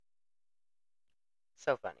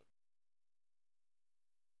So funny.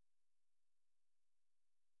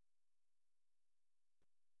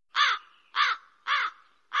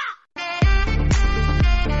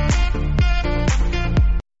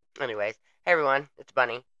 Anyways, hey everyone, it's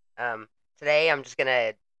Bunny. Um, Today I'm just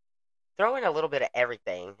gonna throw in a little bit of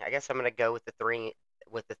everything. I guess I'm gonna go with the theme,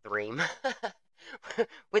 with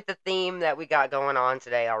the theme that we got going on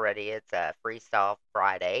today already. It's Freestyle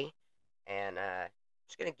Friday, and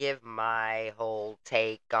just gonna give my whole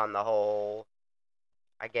take on the whole,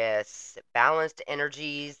 I guess, balanced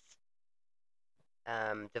energies,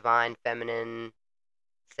 divine feminine,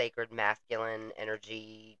 sacred masculine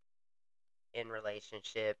energy in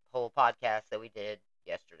relationship, whole podcast that we did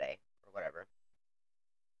yesterday or whatever.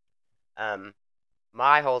 Um,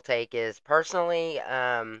 my whole take is personally,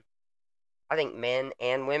 I think men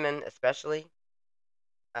and women especially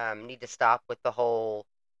need to stop with the whole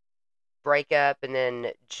breakup and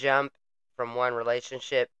then jump from one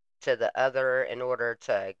relationship to the other in order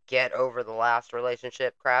to get over the last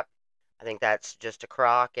relationship crap. I think that's just a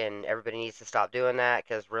crock, and everybody needs to stop doing that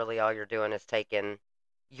because really all you're doing is taking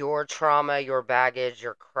your trauma, your baggage,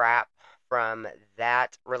 your crap from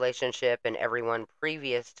that relationship and everyone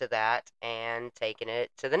previous to that and taking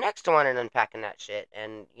it to the next one and unpacking that shit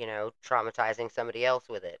and, traumatizing somebody else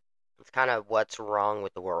with it. It's kind of what's wrong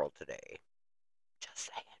with the world today.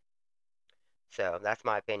 Just saying. So that's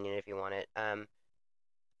my opinion if you want it.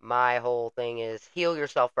 My whole thing is heal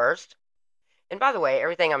yourself first. And by the way,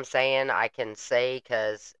 everything I'm saying I can say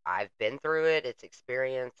because I've been through it. It's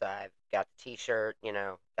experience. I've got the T-shirt,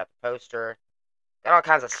 got the poster, got all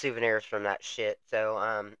kinds of souvenirs from that shit.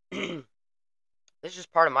 So, this is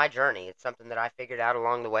just part of my journey. It's something that I figured out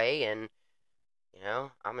along the way, and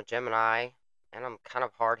I'm a Gemini, and I'm kind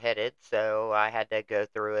of hard-headed, so I had to go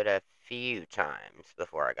through it a few times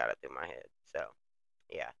before I got it through my head. So,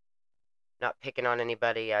 yeah, not picking on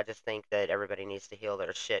anybody. I just think that everybody needs to heal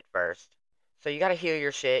their shit first. So you gotta heal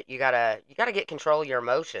your shit. You gotta get control of your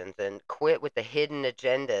emotions and quit with the hidden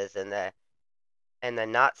agendas and the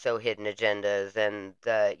not so hidden agendas and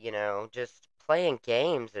the, just playing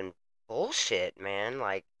games and bullshit, man.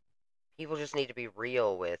 Like, people just need to be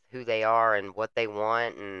real with who they are and what they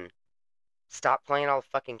want and stop playing all the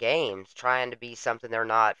fucking games, trying to be something they're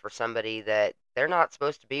not for somebody that they're not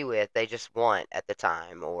supposed to be with, they just want at the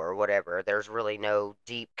time or whatever. There's really no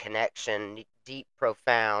deep connection, deep,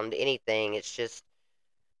 profound, anything. It's just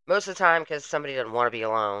most of the time because somebody doesn't want to be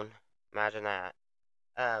alone. Imagine that.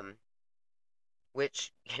 Um,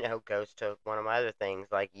 which, goes to one of my other things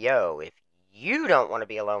like, yo, if you don't want to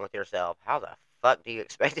be alone with yourself, how the fuck do you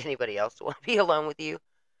expect anybody else to want to be alone with you?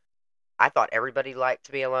 I thought everybody liked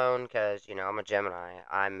to be alone because, I'm a Gemini.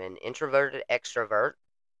 I'm an introverted extrovert,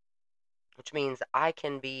 which means I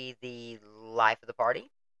can be the life of the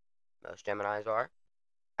party. Most Geminis are.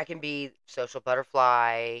 I can be social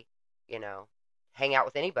butterfly, you know, hang out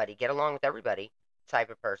with anybody, get along with everybody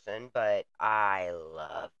type of person, but I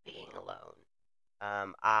love being alone.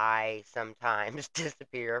 I sometimes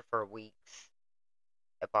disappear for weeks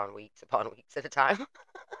upon weeks upon weeks at a time.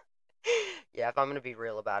 Yeah, if I'm going to be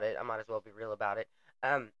real about it, I might as well be real about it.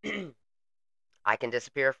 Um, I can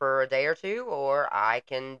disappear for a day or two, or I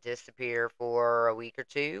can disappear for a week or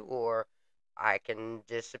two, or I can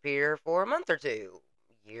disappear for a month or two,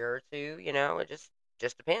 year or two. It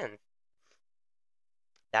just depends.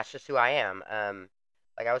 That's just who I am.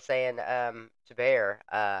 Like I was saying to Bear,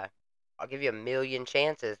 I'll give you a million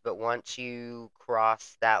chances, but once you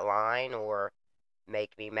cross that line, or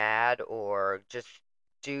make me mad, or just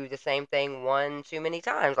do the same thing one too many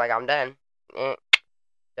times, like I'm done.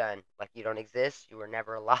 Done. Like you don't exist. You were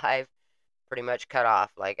never alive. Pretty much cut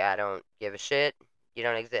off. Like I don't give a shit. You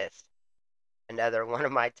don't exist. Another one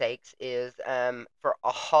of my takes is for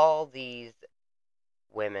all these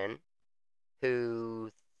women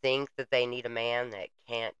who think that they need a man that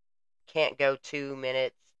can't go 2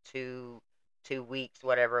 minutes, two weeks,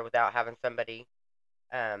 whatever, without having somebody.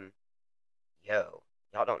 Um, yo,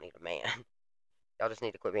 y'all don't need a man. Y'all just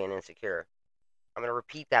need to quit being insecure. I'm gonna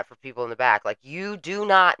repeat that for people in the back. Like, you do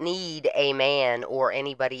not need a man or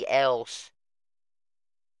anybody else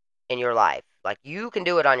in your life. Like, you can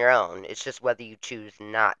do it on your own. It's just whether you choose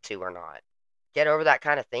not to or not. Get over that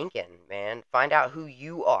kind of thinking, man. Find out who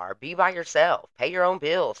you are. Be by yourself. Pay your own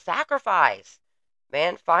bills. Sacrifice.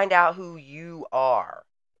 Man, find out who you are.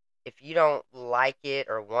 If you don't like it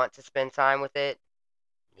or want to spend time with it,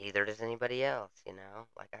 neither does anybody else.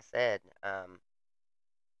 Like I said,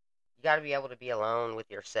 you got to be able to be alone with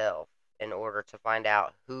yourself in order to find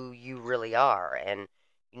out who you really are. And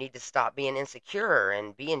you need to stop being insecure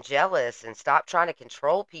and being jealous and stop trying to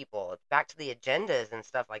control people. It's back to the agendas and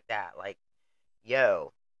stuff like that. Like,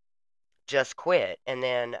 yo, just quit. And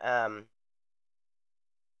then,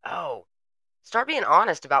 oh, start being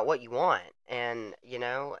honest about what you want. And,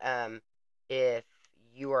 if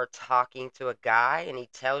you are talking to a guy and he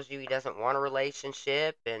tells you he doesn't want a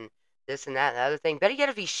relationship and this and that and the other thing, better yet,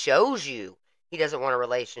 if he shows you he doesn't want a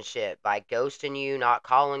relationship by ghosting you, not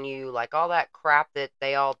calling you, like all that crap that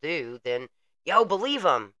they all do, then, yo, believe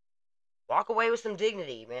him. Walk away with some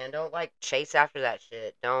dignity, man. Don't like chase after that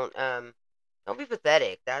shit. Don't be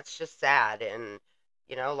pathetic. That's just sad. And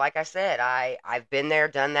like I said, I've been there,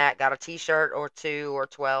 done that, got a T-shirt or two or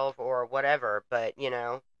 12 or whatever. But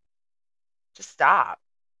just stop.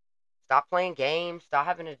 Stop playing games. Stop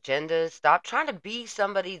having agendas. Stop trying to be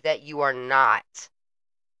somebody that you are not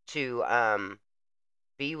to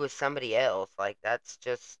be with somebody else. Like it's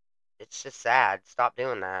just sad. Stop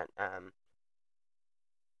doing that. I'm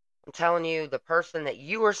telling you, the person that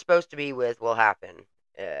you are supposed to be with will happen.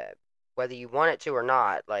 Uh, Whether you want it to or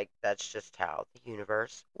not, like, that's just how the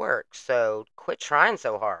universe works. So quit trying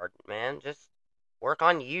so hard, man. Just work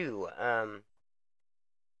on you.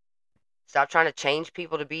 Stop trying to change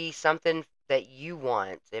people to be something that you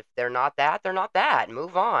want. If they're not that, they're not that.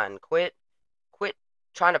 Move on. Quit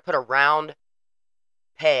trying to put a round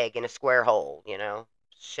peg in a square hole,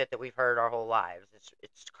 Shit that we've heard our whole lives.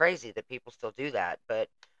 It's crazy that people still do that, but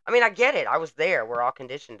I mean, I get it. I was there. We're all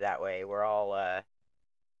conditioned that way. We're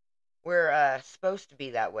supposed to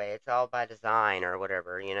be that way. It's all by design or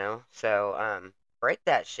whatever. So, break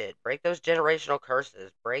that shit. Break those generational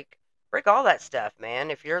curses. Break all that stuff,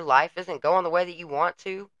 man. If your life isn't going the way that you want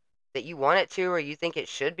it to, or you think it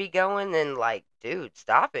should be going, then like, dude,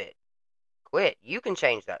 stop it. Quit. You can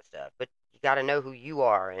change that stuff, but you got to know who you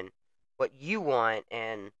are and what you want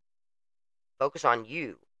and focus on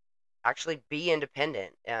you. Actually be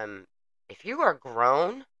independent. If you are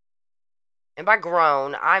grown, and by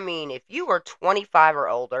grown, I mean if you are 25 or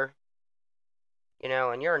older,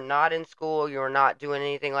 and you're not in school, you're not doing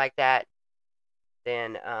anything like that,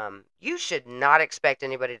 then you should not expect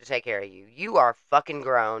anybody to take care of you. You are fucking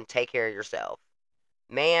grown. Take care of yourself.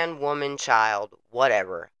 Man, woman, child,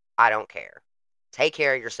 whatever. I don't care. Take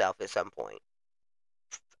care of yourself at some point.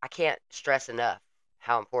 I can't stress enough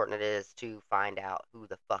how important it is to find out who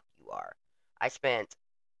the fuck you are. I spent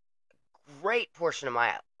great portion of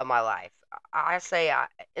my life. I say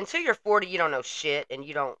until you're 40, you don't know shit, and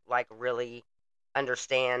you don't like really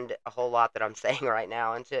understand a whole lot that I'm saying right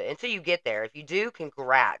now. Until you get there, if you do,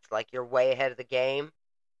 congrats. Like you're way ahead of the game.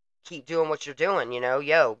 Keep doing what you're doing.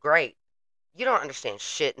 Yo, great. You don't understand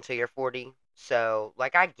shit until you're 40. So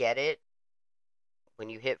like I get it. When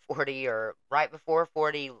you hit 40 or right before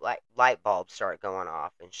 40, like light bulbs start going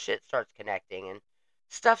off and shit starts connecting and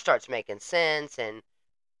stuff starts making sense and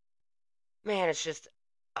man, it's just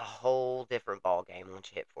a whole different ball game once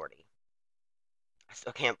you hit 40. I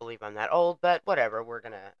still can't believe I'm that old, but whatever. We're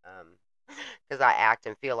gonna, because I act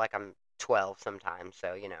and feel like I'm 12 sometimes,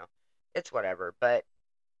 so it's whatever. But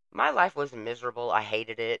my life was miserable. I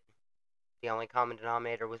hated it. The only common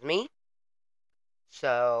denominator was me,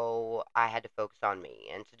 so I had to focus on me,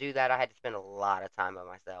 and to do that, I had to spend a lot of time by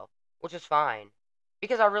myself, which is fine,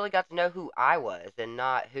 because I really got to know who I was and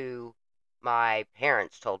not who my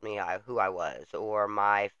parents told me who I was, or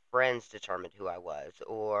my friends determined who I was,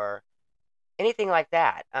 or anything like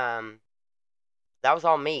that. That was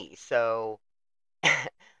all me. So I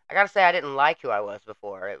gotta say, I didn't like who I was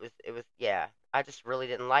before. Yeah. I just really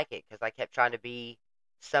didn't like it because I kept trying to be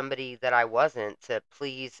somebody that I wasn't to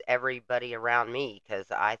please everybody around me because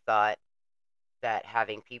I thought that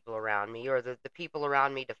having people around me or the people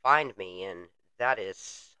around me defined me, and that is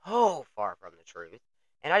so far from the truth.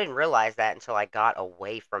 And I didn't realize that until I got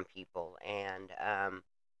away from people and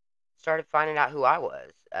started finding out who I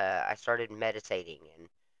was. I started meditating, and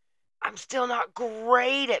I'm still not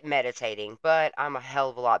great at meditating, but I'm a hell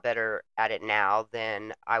of a lot better at it now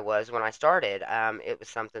than I was when I started. It was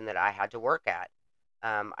something that I had to work at.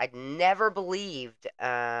 I'd never believed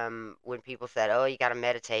when people said, "Oh, you got to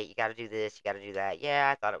meditate, you got to do this, you got to do that."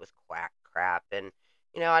 Yeah, I thought it was quack crap, and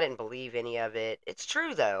I didn't believe any of it. It's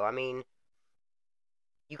true though. I mean,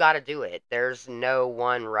 you got to do it. There's no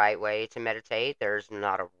one right way to meditate. There's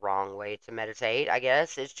not a wrong way to meditate. I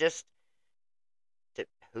guess it's just to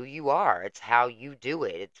who you are. It's how you do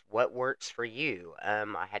it. It's what works for you.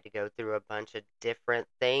 I had to go through a bunch of different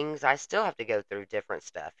things. I still have to go through different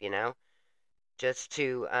stuff, just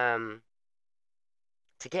to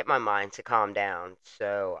get my mind to calm down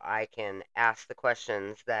so I can ask the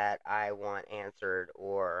questions that I want answered,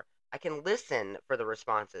 or I can listen for the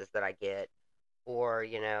responses that I get, or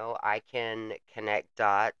I can connect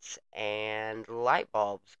dots and light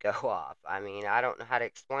bulbs go off. I mean, I don't know how to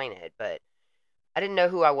explain it, but I didn't know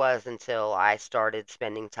who I was until I started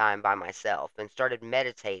spending time by myself and started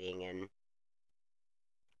meditating and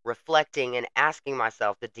reflecting and asking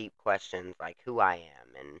myself the deep questions like who I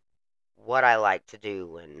am and what I like to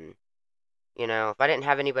do. And, if I didn't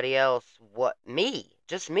have anybody else,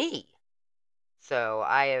 just me. So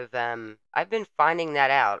I've been finding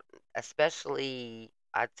that out, especially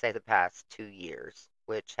I'd say the past 2 years,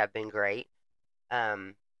 which have been great.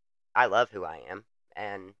 Um, I love who I am,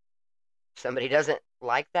 and if somebody doesn't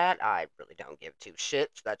like that, I really don't give two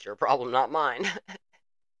shits. That's your problem, not mine.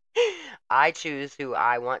 I choose who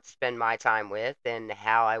I want to spend my time with and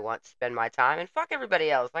how I want to spend my time, and fuck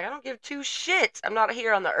everybody else. Like, I don't give two shits. I'm not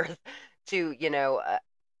here on the earth to,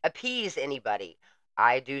 appease anybody.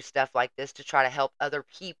 I do stuff like this to try to help other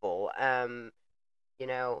people. You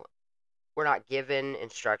know, we're not given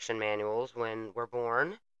instruction manuals when we're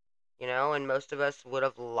born, and most of us would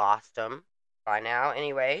have lost them by now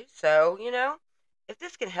anyway. So, if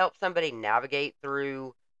this can help somebody navigate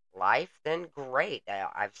through life, then great.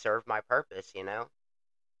 I've served my purpose.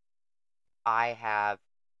 I have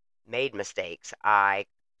made mistakes. I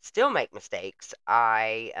still make mistakes.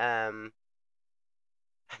 I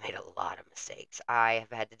made a lot of mistakes. I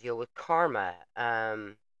have had to deal with karma.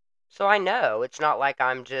 So I know it's not like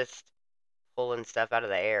I'm just pulling stuff out of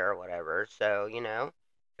the air or whatever. So,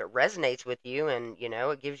 if it resonates with you and,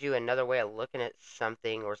 it gives you another way of looking at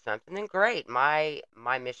something or something, then great. My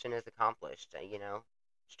mission is accomplished,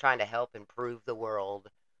 Just trying to help improve the world.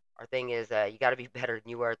 Our thing is you got to be better than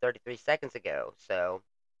you were 33 seconds ago. So,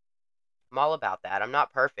 I'm all about that. I'm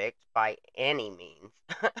not perfect by any means.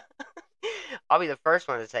 I'll be the first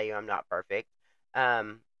one to tell you I'm not perfect.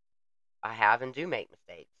 Um, I have and do make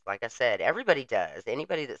mistakes. Like I said, everybody does.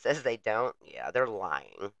 Anybody that says they don't, yeah, they're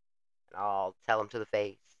lying. And I'll tell them to the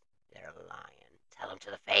face. They're lying. Tell them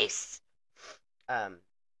to the face.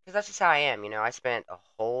 Because that's just how I am. I spent a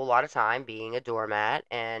whole lot of time being a doormat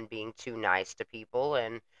and being too nice to people,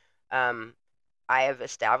 and um, I have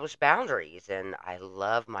established boundaries, and I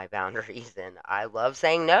love my boundaries, and I love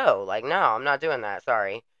saying no. Like, no, I'm not doing that.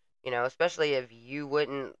 Sorry. Especially if you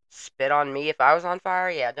wouldn't spit on me if I was on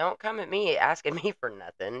fire. Yeah, don't come at me asking me for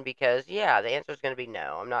nothing because, yeah, the answer is going to be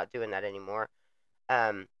no. I'm not doing that anymore.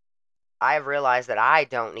 Um, I've realized that I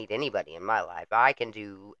don't need anybody in my life. I can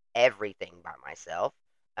do everything by myself.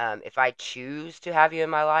 If I choose to have you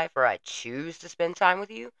in my life or I choose to spend time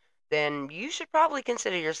with you, then you should probably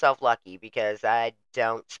consider yourself lucky because I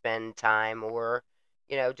don't spend time or,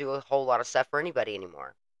 do a whole lot of stuff for anybody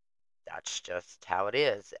anymore. That's just how it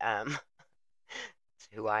is. It's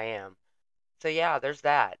who I am. So yeah, there's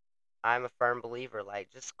that. I'm a firm believer. Like,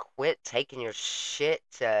 just quit taking your shit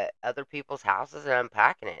to other people's houses and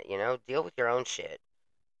unpacking it. Deal with your own shit.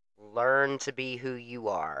 Learn to be who you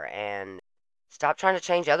are and stop trying to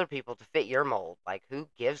change other people to fit your mold. Like, who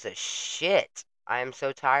gives a shit? I am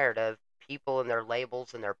so tired of people and their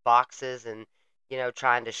labels and their boxes and,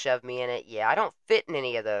 trying to shove me in it. Yeah, I don't fit in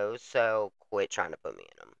any of those, so quit trying to put me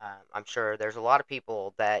in them. I'm sure there's a lot of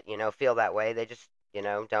people that, feel that way. They just,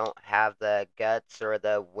 don't have the guts or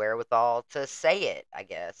the wherewithal to say it, I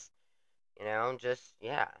guess. Just,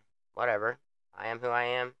 yeah, whatever. I am who I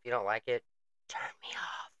am. If you don't like it, turn me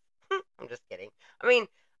off. I'm just kidding. I mean,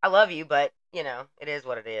 I love you, but, it is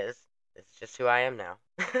what it is. It's just who I am now.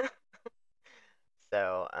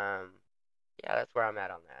 So, yeah, that's where I'm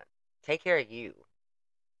at on that. Take care of you.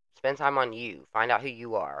 Spend time on you. Find out who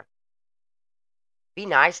you are. Be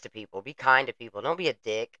nice to people. Be kind to people. Don't be a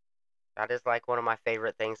dick. That is like one of my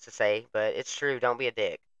favorite things to say, but it's true. Don't be a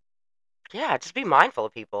dick. Yeah, just be mindful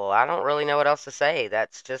of people. I don't really know what else to say.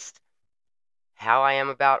 That's just how I am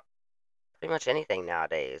about pretty much anything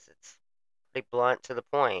nowadays. It's pretty blunt to the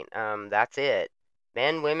point. That's it.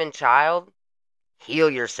 Men, women, child, heal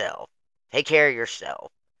yourself. Take care of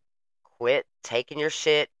yourself. Quit taking your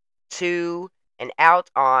shit to and out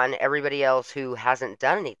on everybody else who hasn't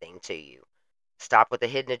done anything to you. Stop with the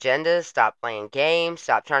hidden agendas. Stop playing games.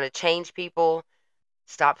 Stop trying to change people.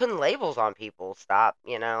 Stop putting labels on people. Stop,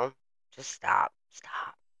 just stop.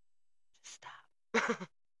 Stop. Just stop.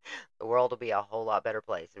 The world will be a whole lot better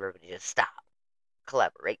place if everybody just stop,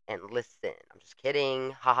 collaborate, and listen. I'm just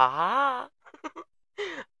kidding. Ha ha ha.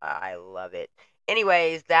 I love it.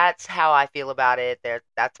 Anyways, that's how I feel about it.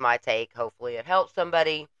 That's my take. Hopefully, it helps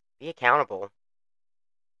somebody. Be accountable.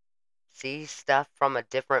 See stuff from a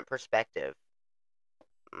different perspective.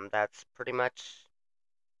 That's pretty much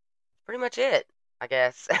it, I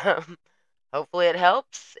guess. Hopefully, it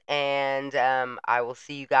helps, and I will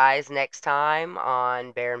see you guys next time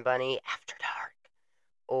on Bear and Bunny After Dark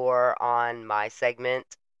or on my segment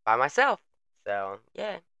by myself. So,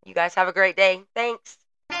 yeah, you guys have a great day. Thanks.